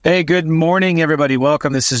Hey, good morning, everybody.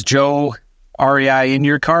 Welcome. This is Joe REI In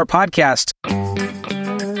Your Car podcast.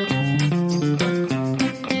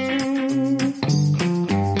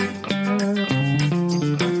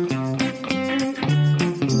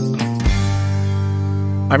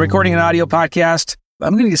 I'm recording an audio podcast.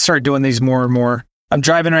 I'm going to start doing these more and more. I'm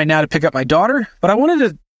driving right now to pick up my daughter, but I wanted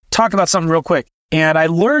to talk about something real quick. And I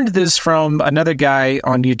learned this from another guy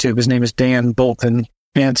on YouTube. His name is Dan Bolton.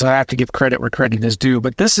 And so I have to give credit where credit is due.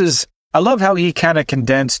 But I love how he kind of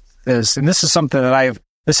condensed this. And this is something that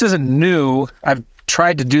this isn't new. I've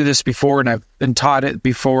tried to do this before and I've been taught it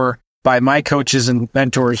before by my coaches and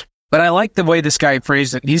mentors. But I like the way this guy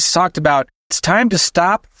phrased it. He's talked about it's time to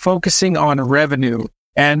stop focusing on revenue.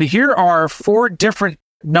 And here are 4 different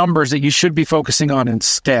numbers that you should be focusing on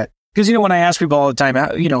instead. Because, when I ask people all the time,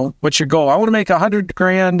 what's your goal? I want to make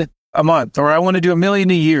 $100,000 a month, or I want to do $1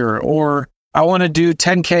 million a year, or I want to do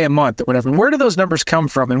 $10K a month or whatever. Where do those numbers come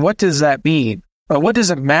from? And what does that mean? What does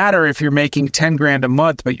it matter if you're making $10,000 a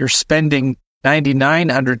month, but you're spending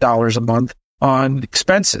 $9,900 a month on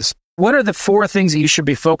expenses? What are the 4 things that you should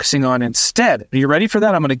be focusing on instead? Are you ready for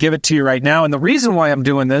that? I'm going to give it to you right now. And the reason why I'm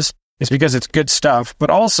doing this is because it's good stuff. But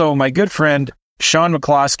also my good friend, Sean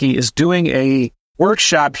McCloskey, is doing a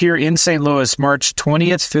workshop here in St. Louis, March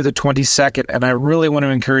 20th through the 22nd. And I really want to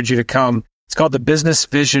encourage you to come. It's called the Business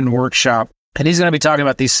Vision Workshop. And he's going to be talking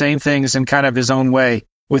about these same things in kind of his own way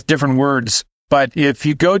with different words. But if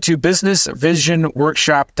you go to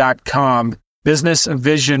businessvisionworkshop.com,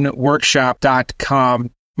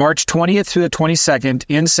 businessvisionworkshop.com, March 20th through the 22nd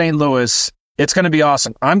in St. Louis, it's going to be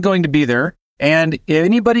awesome. I'm going to be there. And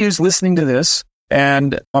anybody who's listening to this,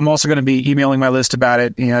 and I'm also going to be emailing my list about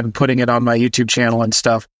it and putting it on my YouTube channel and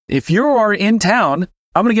stuff. If you are in town,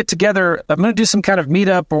 I'm going to get together. I'm going to do some kind of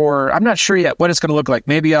meetup, or I'm not sure yet what it's going to look like.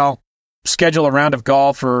 Maybe I'll schedule a round of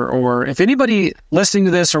golf, or if anybody listening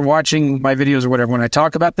to this or watching my videos or whatever, when I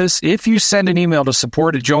talk about this, if you send an email to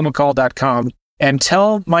support@joemccall.com and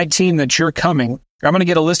tell my team that you're coming, I'm going to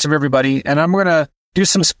get a list of everybody, and I'm going to do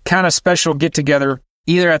some kind of special get-together,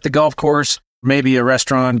 either at the golf course, maybe a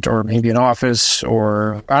restaurant, or maybe an office,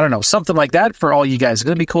 or I don't know, something like that for all you guys. It's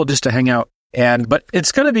going to be cool just to hang out. But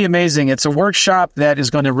it's going to be amazing. It's a workshop that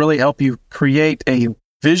is going to really help you create a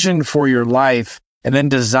vision for your life and then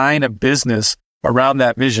design a business around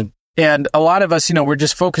that vision. And a lot of us, we're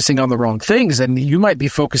just focusing on the wrong things, and you might be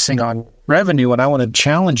focusing on revenue, and I want to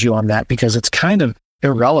challenge you on that because it's kind of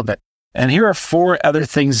irrelevant. And here are 4 other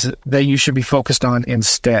things that you should be focused on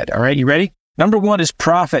instead. All right, you ready? Number 1 is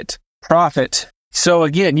profit. Profit. So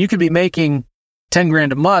again, you could be making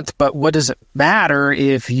 $10,000 a month, but what does it matter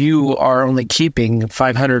if you are only keeping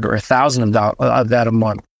 $500 or $1,000 of that a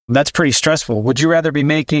month? That's pretty stressful. Would you rather be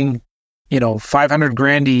making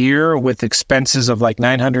 $500,000 a year with expenses of like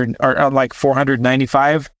 $900 or like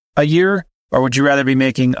 $495 a year? Or would you rather be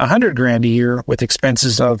making $100,000 a year with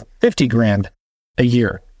expenses of $50,000 a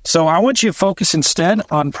year? So I want you to focus instead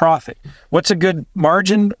on profit. What's a good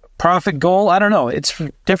margin profit goal? I don't know. It's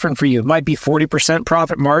different for you. It might be 40%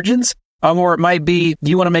 profit margins, or it might be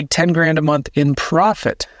you want to make $10,000 a month in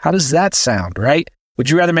profit. How does that sound, right? Would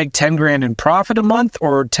you rather make $10,000 in profit a month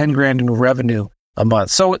or $10,000 in revenue a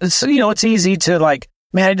month? So it's easy to like,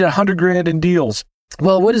 man, I did $100,000 in deals.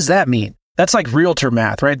 Well, what does that mean? That's like realtor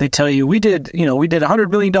math, right? They tell you we did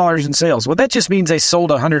 $100 million in sales. Well, that just means they sold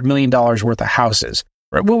 $100 million worth of houses,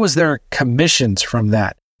 right? What was their commissions from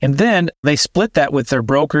that? And then they split that with their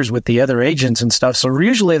brokers, with the other agents and stuff. So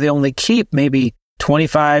usually they only keep maybe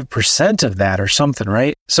 25% of that or something,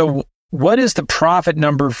 right? So what is the profit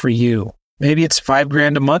number for you? Maybe it's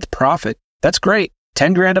 $5,000 a month profit. That's great.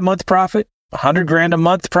 $10,000 a month profit, $100,000 a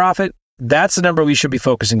month profit. That's the number we should be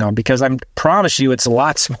focusing on, because I promise you it's a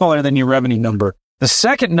lot smaller than your revenue number. The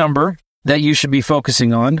second number that you should be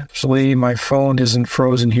focusing on, actually my phone isn't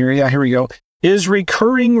frozen here. Yeah, here we go, is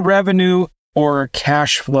recurring revenue or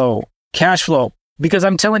cash flow. Cash flow. Because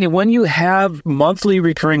I'm telling you, when you have monthly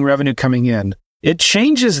recurring revenue coming in, it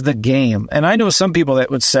changes the game. And I know some people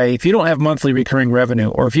that would say, if you don't have monthly recurring revenue,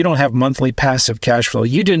 or if you don't have monthly passive cash flow,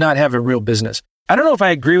 you do not have a real business. I don't know if I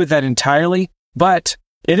agree with that entirely, but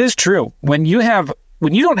it is true. When you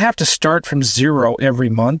don't have to start from zero every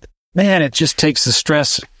month, man, it just takes the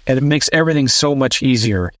stress and it makes everything so much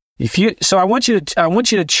easier. I want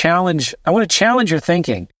to challenge your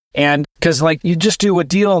thinking. And because like you just do a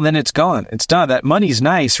deal and then it's gone. It's done. That money's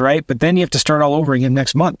nice, right? But then you have to start all over again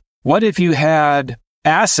next month. What if you had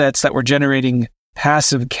assets that were generating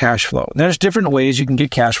passive cash flow? And there's different ways you can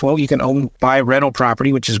get cash flow. You can buy rental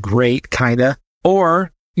property, which is great, kinda.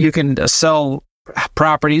 Or you can sell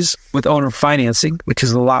properties with owner financing, which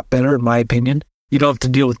is a lot better in my opinion. You don't have to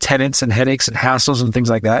deal with tenants and headaches and hassles and things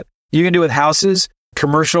like that. You can do with houses,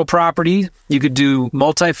 commercial property. You could do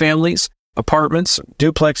multifamilies, apartments,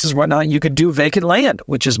 duplexes, whatnot. You could do vacant land,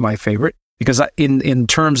 which is my favorite, because in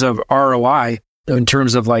terms of ROI, in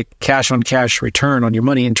terms of like cash on cash return on your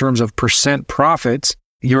money, in terms of percent profits,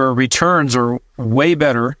 your returns are way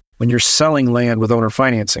better when you're selling land with owner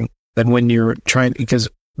financing than when you're trying, because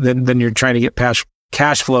then you're trying to get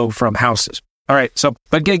cash flow from houses. All right. So,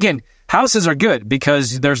 but again, houses are good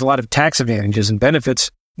because there's a lot of tax advantages and benefits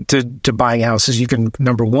to buying houses. You can,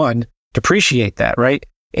 number one, depreciate that, right?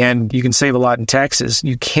 And you can save a lot in taxes.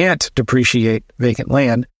 You can't depreciate vacant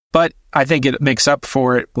land, but I think it makes up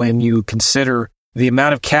for it when you consider the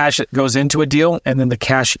amount of cash that goes into a deal and then the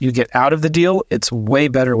cash you get out of the deal. It's way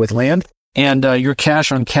better with land. And your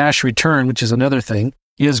cash on cash return, which is another thing,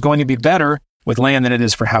 is going to be better with land than it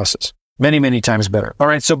is for houses. Many, many times better. All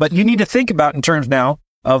right. So, but you need to think about in terms now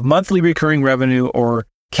of monthly recurring revenue or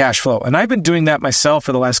cash flow. And I've been doing that myself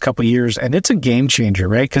for the last couple of years, and it's a game changer,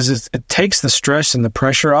 right? Because it takes the stress and the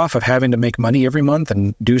pressure off of having to make money every month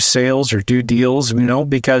and do sales or do deals,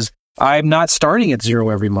 because I'm not starting at zero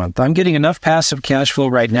every month. I'm getting enough passive cash flow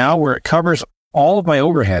right now where it covers all of my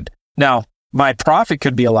overhead. Now, my profit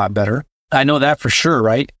could be a lot better. I know that for sure,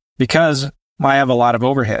 right? Because I have a lot of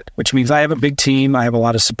overhead, which means I have a big team. I have a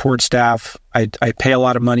lot of support staff. I pay a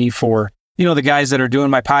lot of money for, the guys that are doing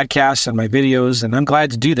my podcasts and my videos, and I'm glad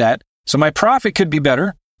to do that. So my profit could be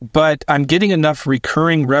better, but I'm getting enough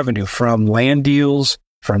recurring revenue from land deals,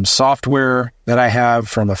 from software that I have,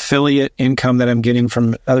 from affiliate income that I'm getting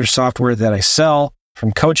from other software that I sell,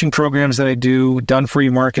 from coaching programs that I do, done for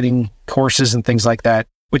you marketing courses and things like that,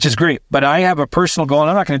 which is great. But I have a personal goal, and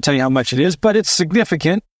I'm not going to tell you how much it is, but it's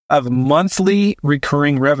significant, of monthly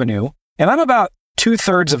recurring revenue. And I'm about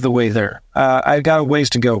 2/3 of the way there. I've got a ways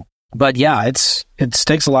to go. But yeah, it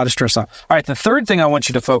takes a lot of stress off. All right, the third thing I want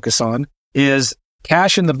you to focus on is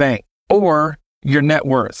cash in the bank or your net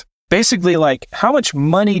worth. Basically, like, how much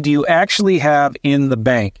money do you actually have in the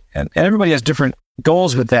bank? And everybody has different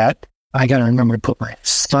goals with that. I got to remember to put my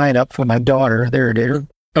sign up for my daughter. There it is.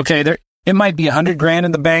 Okay, it might be $100,000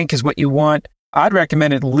 in the bank is what you want. I'd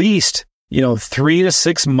recommend at least 3 to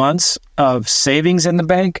 6 months of savings in the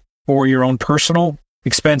bank for your own personal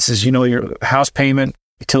expenses, your house payment,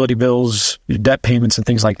 utility bills, your debt payments, and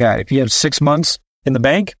things like that. If you have 6 months in the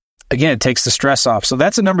bank, again, it takes the stress off. So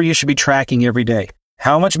that's a number you should be tracking every day.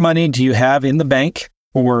 How much money do you have in the bank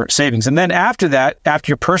for savings? And then after that,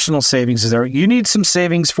 after your personal savings is there, you need some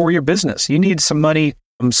savings for your business. You need some money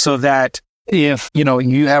so that if,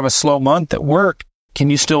 you have a slow month at work,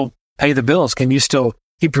 can you still pay the bills? Can you still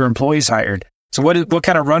keep your employees hired? So what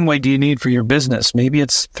kind of runway do you need for your business? Maybe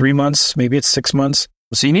it's 3 months, maybe it's 6 months.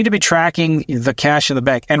 So you need to be tracking the cash in the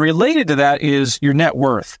bank. And related to that is your net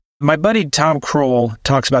worth. My buddy Tom Kroll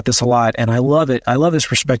talks about this a lot, and I love it. I love his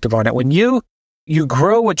perspective on it. When you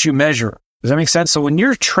grow what you measure, does that make sense? So when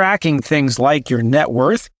you're tracking things like your net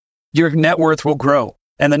worth will grow.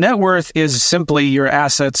 And the net worth is simply your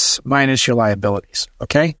assets minus your liabilities,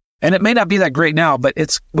 okay? And it may not be that great now, but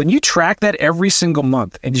it's when you track that every single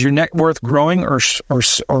month, is your net worth growing or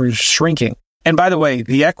shrinking? And by the way,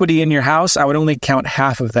 the equity in your house, I would only count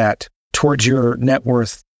half of that towards your net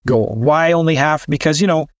worth goal. Why only half? Because,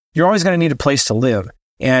 you're always going to need a place to live.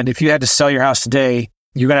 And if you had to sell your house today,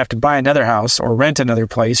 you're going to have to buy another house or rent another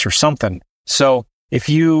place or something. So if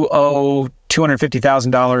you owe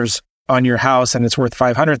 $250,000 on your house and it's worth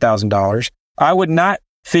 $500,000, I would not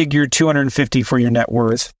figure $250,000 for your net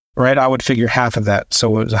worth. Right? I would figure half of that.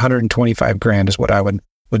 So it was $125,000 is what I would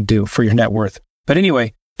do for your net worth. But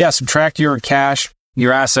anyway, subtract your cash,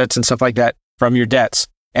 your assets and stuff like that from your debts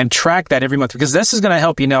and track that every month, because this is going to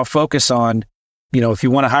help you now focus on, if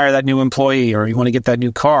you want to hire that new employee or you want to get that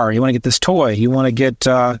new car, or you want to get this toy, you want to get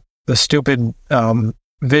the stupid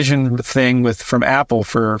Vision thing from Apple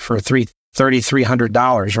for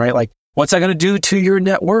 $3,300, right? Like, what's that going to do to your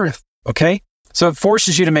net worth? Okay. So it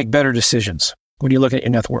forces you to make better decisions when you look at your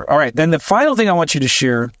net worth. All right. Then the final thing I want you to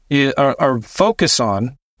share is, or focus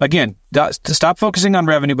on, again, to stop focusing on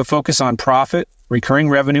revenue, but focus on profit, recurring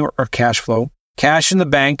revenue or cash flow, cash in the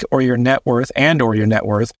bank or your net worth and or your net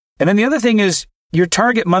worth. And then the other thing is your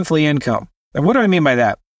target monthly income. And what do I mean by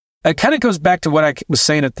that? It kind of goes back to what I was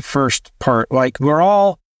saying at the first part. Like, we're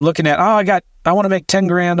all looking at, I want to make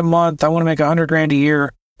 $10,000 a month. I want to make $100,000 a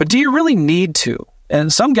year. But do you really need to?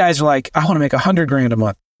 And some guys are like, I want to make $100,000 a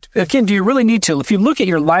month. Again, do you really need to? If you look at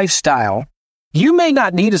your lifestyle, you may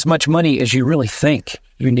not need as much money as you really think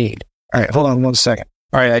you need. All right, hold on 1 second.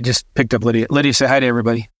 All right, I just picked up Lydia. Lydia, say hi to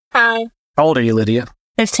everybody. Hi. How old are you, Lydia?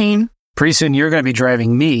 15. Pretty soon you're going to be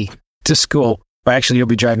driving me to school. But actually, you'll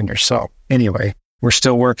be driving yourself. Anyway, we're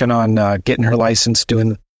still working on getting her license,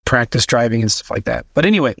 doing practice driving and stuff like that. But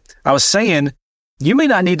anyway, I was saying, you may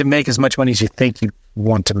not need to make as much money as you think you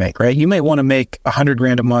want to make, right? You may want to make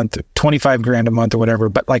 $100,000 a month, $25,000 a month or whatever,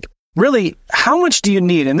 but like really, how much do you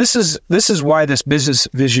need? And this is why this business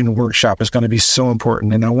vision workshop is going to be so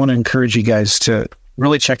important. And I want to encourage you guys to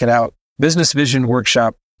really check it out.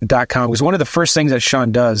 businessvisionworkshop.com was one of the first things that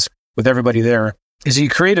Sean does with everybody there is you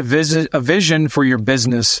create a vision for your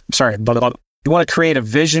business. You want to create a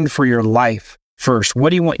vision for your life first.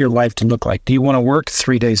 What do you want your life to look like? Do you want to work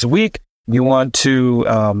 3 days a week? Do you want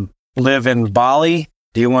to live in Bali?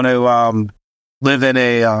 Do you want to live in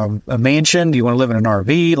a mansion? Do you want to live in an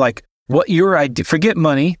RV? Like what your idea, forget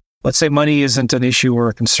money. Let's say money isn't an issue or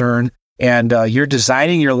a concern and you're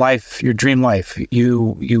designing your life, your dream life.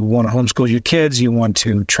 You want to homeschool your kids. You want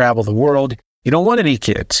to travel the world. You don't want any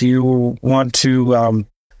kids. You want to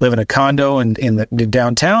live in a condo in the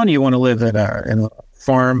downtown. You want to live in a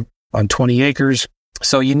farm on 20 acres.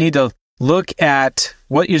 So you need to look at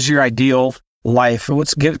what is your ideal life.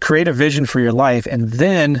 Create a vision for your life and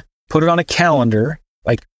then put it on a calendar.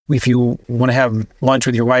 Like if you want to have lunch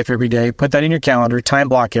with your wife every day, put that in your calendar, time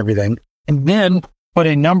block everything, and then put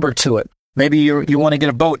a number to it. Maybe you want to get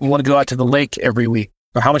a boat and you want to go out to the lake every week.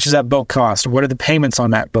 Or how much does that boat cost? What are the payments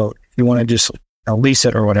on that boat? You want to just lease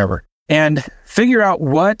it or whatever. And figure out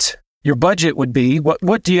what your budget would be.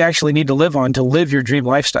 What do you actually need to live on to live your dream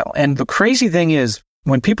lifestyle? And the crazy thing is,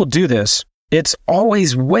 when people do this, it's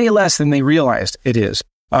always way less than they realized it is.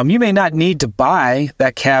 You may not need to buy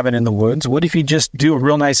that cabin in the woods. What if you just do a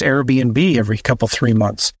real nice Airbnb every 3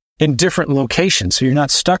 months in different locations so you're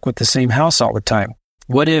not stuck with the same house all the time?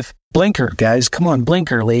 What if, blinker, guys, come on,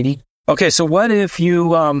 blinker, lady. Okay, so what if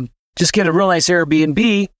you just get a real nice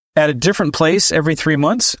Airbnb at a different place every 3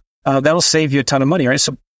 months? That'll save you a ton of money, right?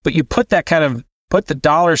 So, but you put the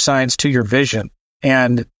dollar signs to your vision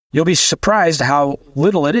and you'll be surprised how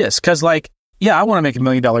little it is. Because I want to make $1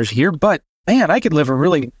 million a year, but man, I could live a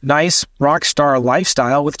really nice rock star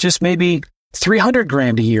lifestyle with just maybe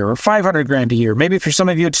 $300,000 a year or $500,000 a year. Maybe for some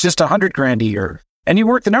of you, it's just $100,000 a year. And you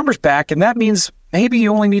work the numbers back, and that means maybe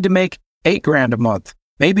you only need to make $8,000 a month.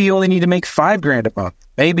 Maybe you only need to make $5,000 a month.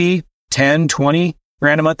 Maybe 10, 20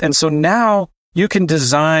 grand a month. And so now you can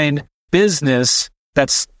design business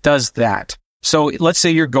that does that. So let's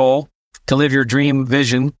say your goal to live your dream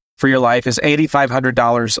vision for your life is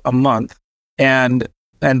 $8,500 a month. And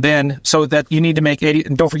then, so that you need to make 80,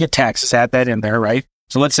 and don't forget taxes, add that in there, right?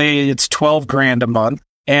 So let's say it's $12,000 a month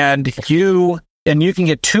and you can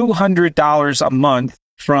get $200 a month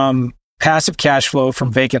from passive cash flow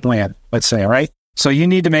from vacant land, let's say, all right? So you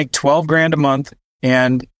need to make $12,000 a month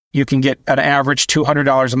and you can get an average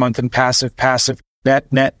 $200 a month in passive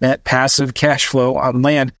net passive cash flow on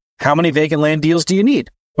land. How many vacant land deals do you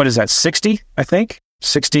need? What is that? 60, I think.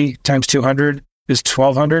 60 times 200 is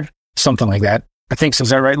 1,200, something like that. I think so. Is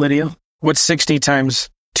that right, Lydia? What's 60 times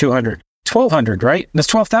 200? 1,200, right? That's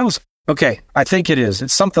 12,000. Okay. I think it is.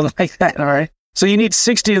 It's something like that. All right. So you need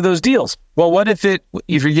 60 of those deals. Well, what if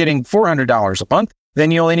you're getting $400 a month,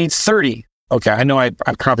 then you only need 30. Okay. I know I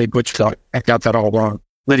probably I got that all wrong.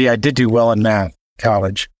 Lydia, I did do well in math,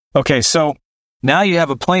 college. Okay. So now you have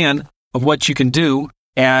a plan of what you can do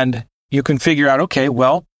and you can figure out, okay,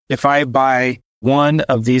 well, if I buy one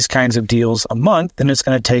of these kinds of deals a month, then it's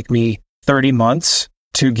going to take me 30 months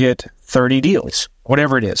to get 30 deals,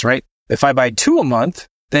 whatever it is, right? If I buy 2 a month,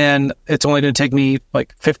 then it's only going to take me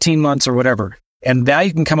like 15 months or whatever. And now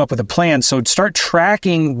you can come up with a plan. So start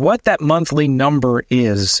tracking what that monthly number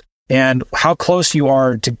is and how close you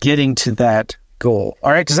are to getting to that goal.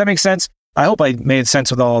 All right. Does that make sense? I hope I made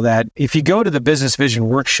sense with all of that. If you go to the Business Vision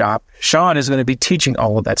Workshop, Sean is going to be teaching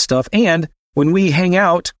all of that stuff. And when we hang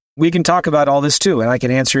out, we can talk about all this too, and I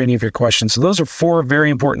can answer any of your questions. So those are 4 very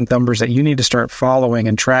important numbers that you need to start following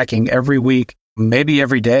and tracking every week, maybe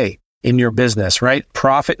every day in your business, right?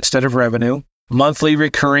 Profit instead of revenue, monthly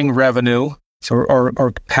recurring revenue,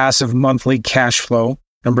 or passive monthly cash flow.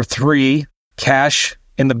 Number 3, cash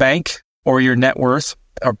in the bank or your net worth,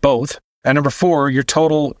 or both. And number 4, your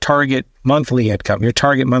total target monthly income,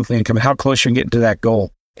 and how close you're getting to that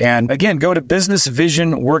goal. And again, go to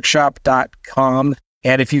businessvisionworkshop.com.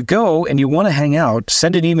 And if you go and you want to hang out,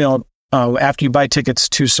 send an email after you buy tickets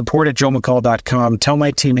to support@joemccall.com. Tell my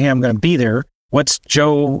team, hey, I'm going to be there. What's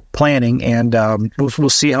Joe planning? And we'll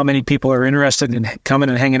see how many people are interested in coming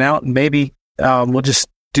and hanging out. And maybe we'll just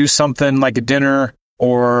do something like a dinner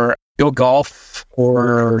or go golf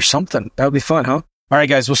or something. That would be fun, huh? All right,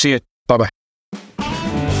 guys, we'll see you. Bye-bye.